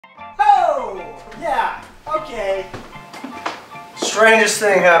Whoa! Yeah, okay. Strangest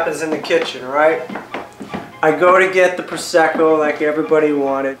thing happens in the kitchen, right? I go to get the Prosecco like everybody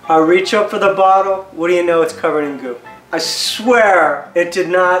wanted. I reach up for the bottle. What do you know? It's covered in goo. I swear it did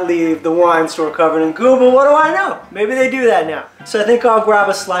not leave the wine store covered in goo, but what do I know? Maybe they do that now. So I think I'll grab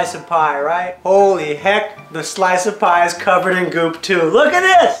a slice of pie, right? Holy heck, the slice of pie is covered in goop too. Look at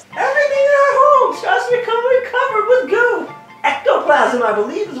this! Everything in our home starts becoming covered with goo. Ectoplasm, I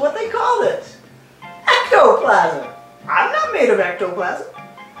believe, is what they call this. Ectoplasm. I'm not made of ectoplasm.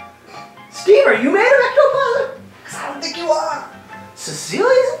 Steve, are you made of ectoplasm? Because I don't think you are.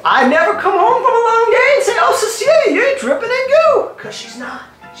 Cecilia? I never come home from a long day and say, oh, Cecilia, you're dripping in goo. Because she's not.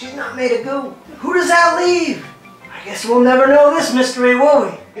 She's not made of goo. Who does that leave? I guess we'll never know this mystery, will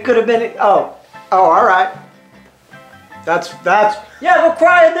we? It could have been, oh, all right. That's, yeah, go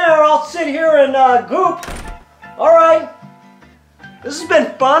cry in there. I'll sit here and goop. All right. This has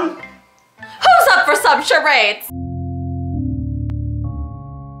been fun. Who's up for some charades?